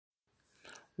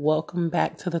Welcome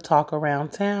back to the Talk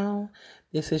Around Town.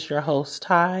 This is your host,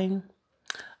 Ty.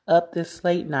 Up this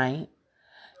late night,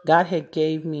 God had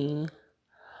gave me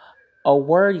a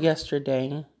word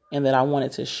yesterday and that I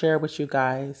wanted to share with you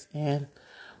guys and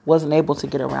wasn't able to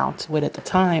get around to it at the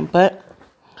time, but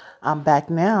I'm back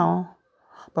now.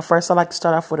 But first, I'd like to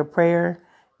start off with a prayer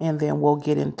and then we'll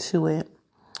get into it.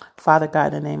 Father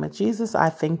God, in the name of Jesus, I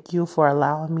thank you for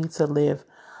allowing me to live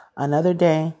another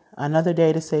day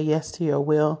to say yes to your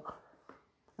will.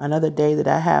 Another day that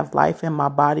I have life in my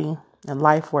body and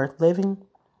life worth living.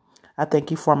 I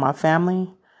thank you for my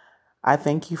family. I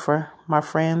thank you for my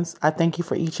friends. I thank you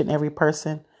for each and every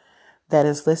person that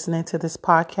is listening to this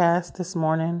podcast this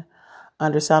morning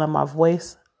under sound of my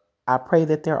voice. I pray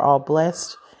that they're all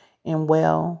blessed and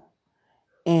well.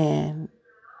 And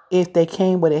if they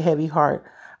came with a heavy heart,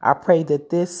 I pray that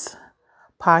this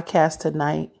podcast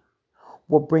tonight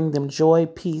will bring them joy,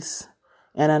 peace,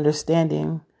 and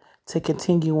understanding to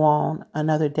continue on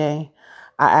another day.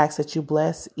 I ask that you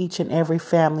bless each and every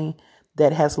family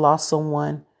that has lost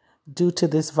someone due to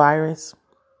this virus.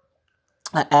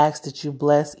 I ask that you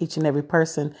bless each and every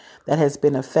person that has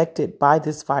been affected by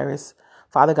this virus.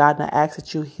 Father God, and I ask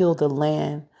that you heal the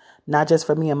land, not just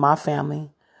for me and my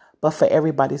family, but for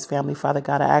everybody's family. Father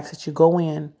God, I ask that you go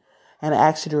in and I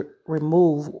ask you to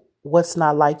remove what's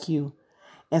not like you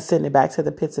and send it back to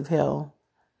the pits of hell.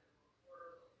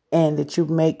 And that you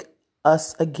make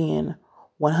us again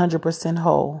 100%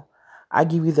 whole. I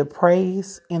give you the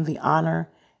praise and the honor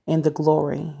and the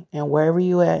glory. And wherever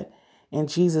you at, in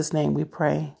Jesus' name we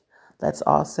pray. Let's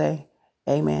all say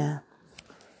amen.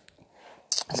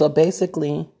 So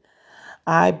basically,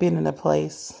 I've been in a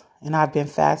place and I've been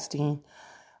fasting.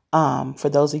 For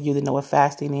those of you that know what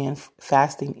fasting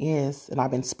is, and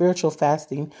I've been spiritual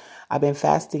fasting. I've been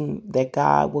fasting that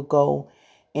God will go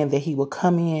and that he will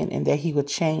come in and that he will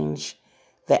change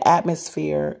the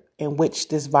atmosphere in which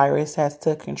this virus has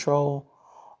took control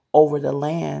over the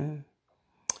land.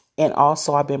 And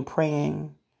also I've been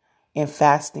praying and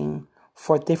fasting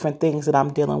for different things that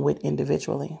I'm dealing with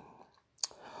individually.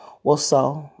 Well,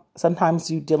 so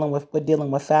sometimes you're dealing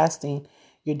with fasting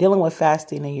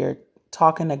and you're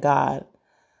talking to God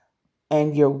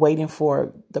and you're waiting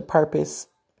for the purpose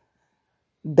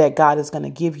that God is going to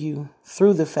give you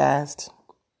through the fast.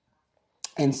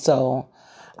 And so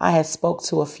I had spoke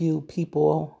to a few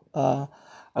people, a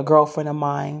girlfriend of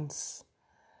mine's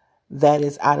that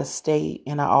is out of state.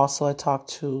 And I also had talked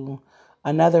to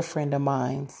another friend of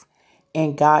mine's,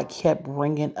 and God kept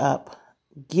bringing up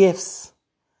gifts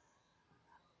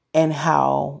and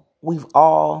how we've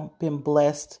all been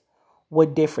blessed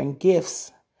with different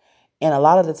gifts. And a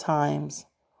lot of the times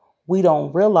we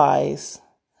don't realize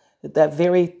that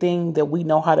very thing that we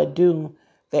know how to do,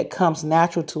 that comes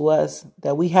natural to us,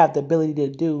 that we have the ability to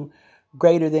do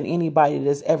greater than anybody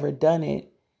that's ever done it,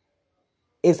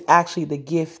 is actually the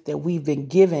gift that we've been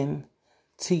given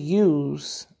to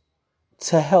use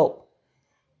to help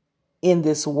in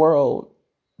this world.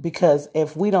 Because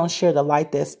if we don't share the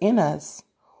light that's in us,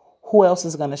 who else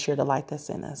is going to share the light that's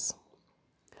in us?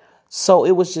 So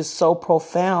it was just so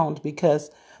profound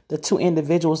because the two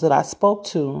individuals that I spoke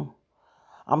to,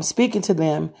 I'm speaking to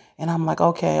them and I'm like,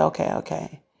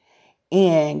 okay.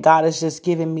 And God is just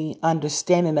giving me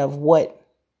understanding of what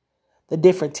the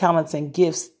different talents and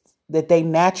gifts that they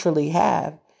naturally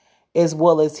have, as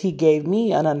well as he gave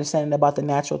me an understanding about the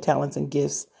natural talents and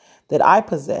gifts that I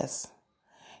possess.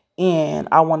 And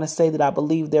I want to say that I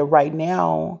believe that right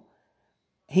now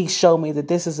he showed me that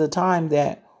this is a time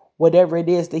that whatever it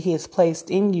is that he has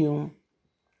placed in you,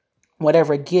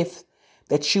 whatever gift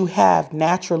that you have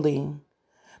naturally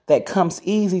that comes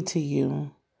easy to you,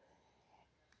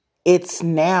 it's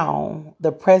now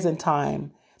the present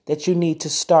time that you need to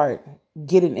start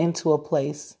getting into a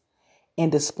place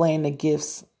and displaying the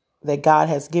gifts that God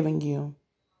has given you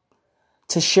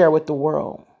to share with the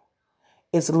world.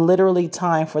 It's literally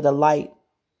time for the light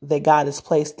that God has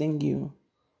placed in you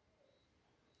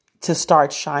to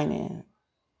start shining.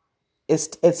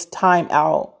 It's time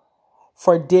out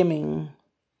for dimming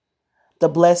the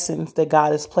blessings that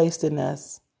God has placed in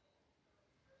us.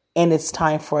 And it's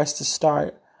time for us to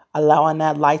start allowing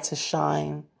that light to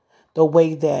shine the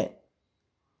way that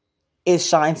it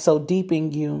shines so deep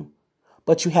in you,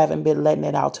 but you haven't been letting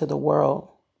it out to the world.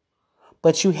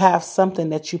 But you have something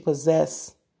that you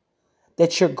possess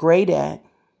that you're great at.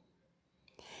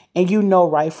 And you know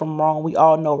right from wrong. We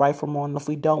all know right from wrong. If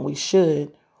we don't, we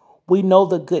should. We know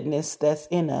the goodness that's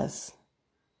in us.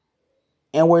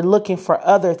 And we're looking for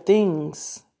other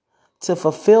things to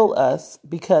fulfill us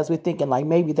because we're thinking like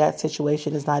maybe that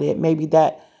situation is not it. Maybe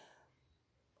that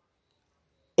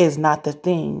is not the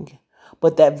thing.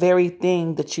 But that very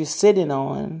thing that you're sitting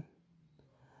on,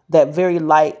 that very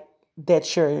light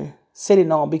that you're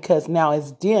sitting on because now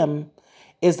it's dim,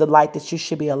 is the light that you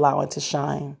should be allowing to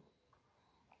shine.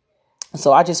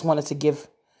 So I just wanted to give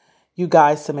you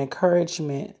guys some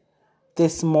encouragement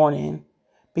this morning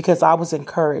because I was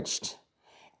encouraged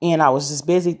and I was just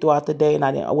busy throughout the day and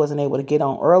I wasn't able to get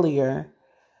on earlier,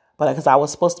 but because I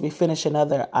was supposed to be finishing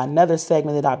another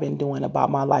segment that I've been doing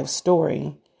about my life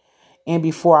story. And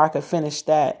before I could finish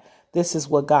that, this is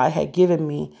what God had given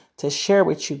me to share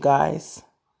with you guys.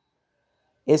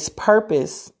 It's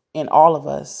purpose in all of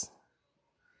us.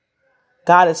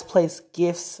 God has placed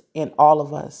gifts in all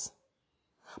of us.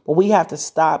 But we have to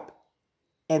stop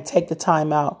and take the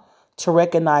time out to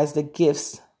recognize the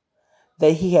gifts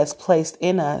that He has placed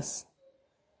in us.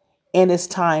 And it's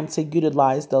time to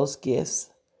utilize those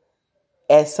gifts.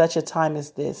 At such a time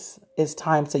as this, it's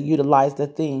time to utilize the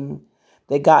thing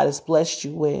that God has blessed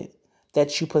you with,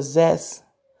 that you possess,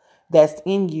 that's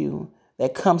in you,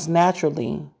 that comes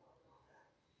naturally.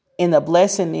 And the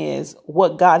blessing is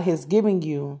what God has given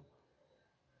you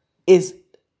is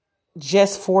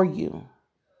just for you.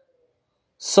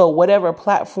 So whatever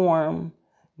platform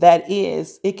that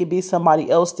is, it could be somebody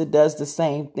else that does the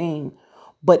same thing,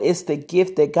 but it's the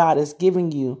gift that God is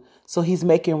giving you. So He's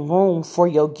making room for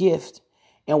your gift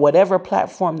and whatever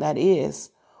platform that is.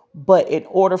 But in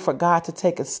order for God to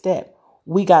take a step,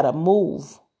 we got to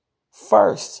move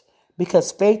first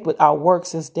because faith without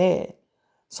works is dead.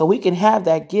 So we can have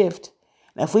that gift.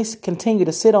 And if we continue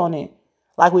to sit on it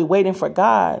like we're waiting for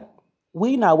God,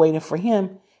 we're not waiting for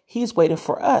Him. He's waiting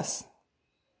for us.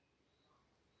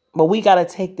 But we got to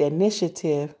take the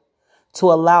initiative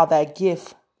to allow that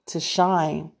gift to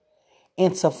shine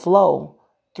and to flow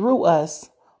through us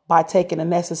by taking the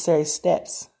necessary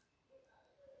steps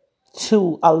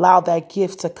to allow that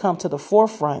gift to come to the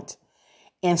forefront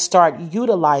and start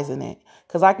utilizing it.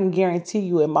 Because I can guarantee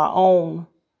you in my own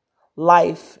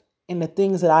life and the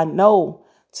things that I know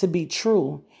to be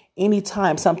true,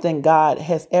 anytime something God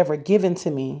has ever given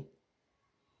to me,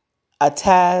 a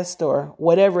task or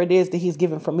whatever it is that He's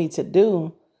given for me to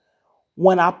do,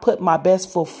 when I put my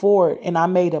best foot forward and I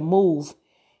made a move,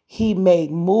 He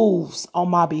made moves on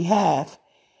my behalf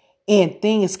and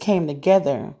things came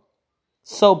together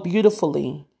so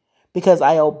beautifully because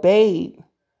I obeyed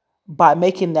by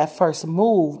making that first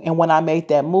move. And when I made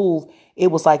that move,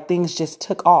 it was like things just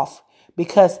took off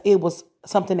because it was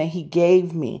something that He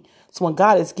gave me. So when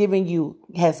God has given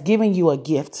you a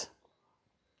gift,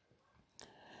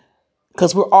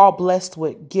 because we're all blessed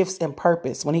with gifts and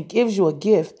purpose. When He gives you a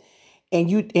gift and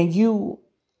you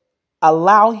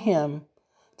allow Him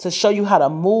to show you how to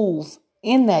move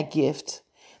in that gift,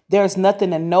 there's nothing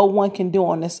that no one can do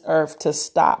on this earth to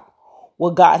stop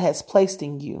what God has placed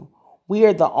in you. We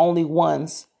are the only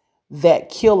ones that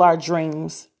kill our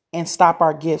dreams and stop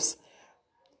our gifts.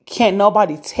 Can't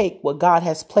nobody take what God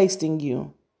has placed in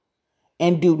you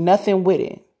and do nothing with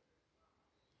it.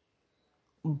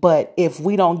 But if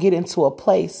we don't get into a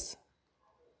place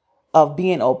of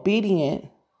being obedient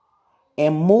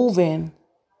and moving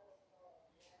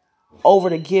over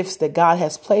the gifts that God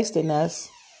has placed in us,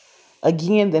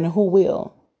 again, then who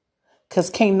will?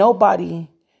 Because can't nobody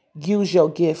use your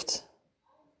gift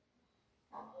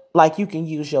like you can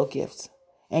use your gift.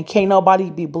 And can't nobody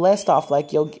be blessed off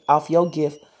your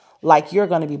gift like you're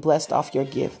going to be blessed off your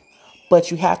gift.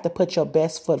 But you have to put your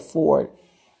best foot forward.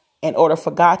 In order for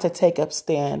God to take a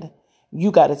stand,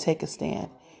 you got to take a stand.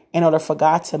 In order for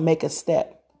God to make a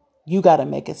step, you got to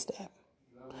make a step.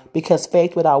 Because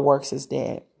faith without works is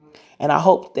dead. And I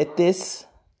hope that this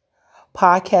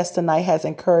podcast tonight has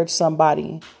encouraged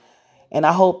somebody. And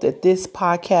I hope that this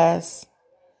podcast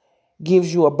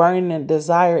gives you a burning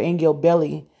desire in your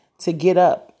belly to get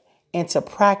up and to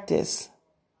practice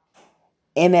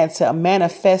and then to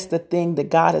manifest the thing that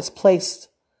God has placed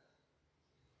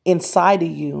inside of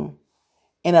you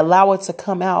and allow it to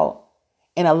come out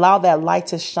and allow that light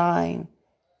to shine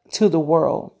to the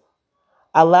world.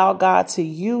 Allow God to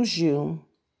use you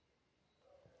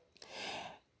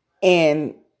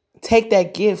and take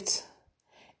that gift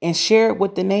and share it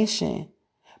with the nation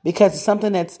because it's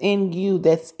something that's in you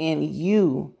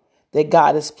that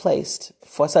God has placed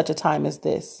for such a time as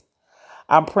this.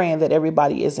 I'm praying that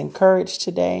everybody is encouraged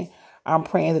today. I'm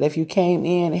praying that if you came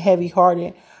in heavy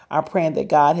hearted, I'm praying that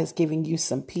God has given you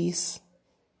some peace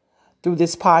through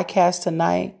this podcast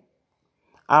tonight.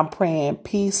 I'm praying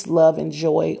peace, love, and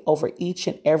joy over each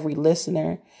and every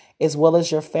listener, as well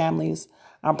as your families.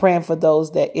 I'm praying for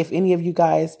those that if any of you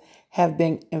guys have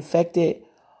been infected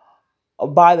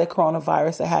by the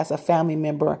coronavirus that has a family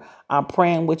member, I'm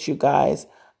praying with you guys.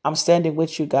 I'm standing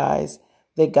with you guys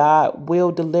that God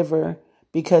will deliver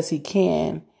because he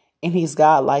can, and he's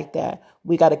God like that.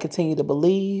 We got to continue to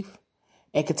believe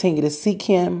and continue to seek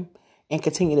him and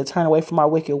continue to turn away from our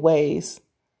wicked ways,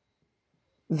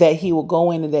 that he will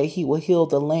go in and that he will heal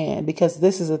the land, because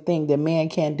this is a thing that man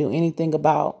can't do anything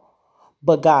about,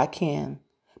 but God can.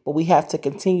 But we have to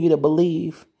continue to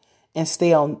believe and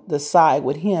stay on the side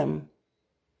with him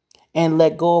and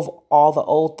let go of all the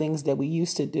old things that we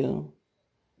used to do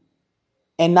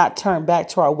and not turn back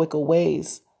to our wicked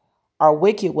ways,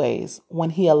 when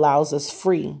he allows us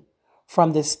free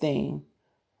from this thing,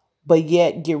 but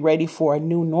yet get ready for a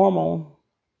new normal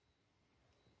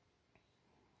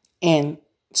and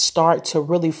start to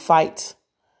really fight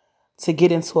to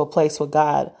get into a place with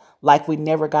God like we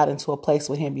never got into a place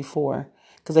with him before.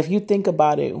 Because if you think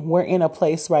about it, we're in a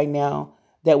place right now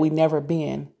that we never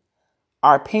been.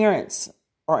 Our parents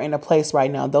are in a place right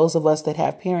now. Those of us that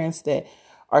have parents that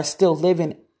are still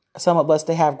living, some of us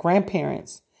that have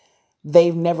grandparents,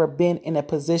 they've never been in a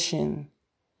position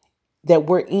that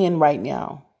we're in right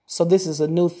now. So this is a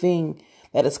new thing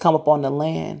that has come up on the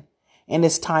land. And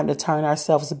it's time to turn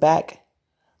ourselves back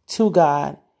to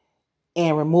God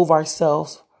and remove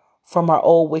ourselves from our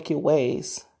old wicked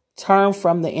ways. Turn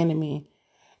from the enemy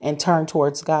and turn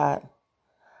towards God.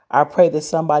 I pray that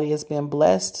somebody has been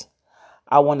blessed.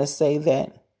 I want to say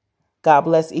that God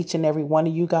bless each and every one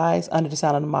of you guys under the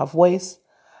sound of my voice.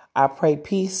 I pray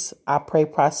peace. I pray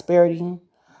prosperity.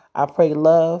 I pray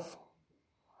love.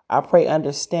 I pray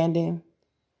understanding.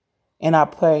 And I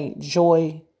pray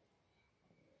joy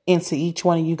into each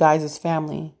one of you guys'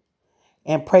 family.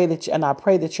 And I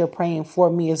pray that you're praying for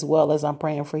me as well as I'm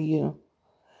praying for you.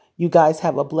 You guys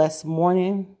have a blessed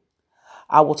morning.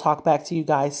 I will talk back to you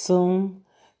guys soon.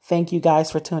 Thank you guys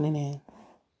for tuning in.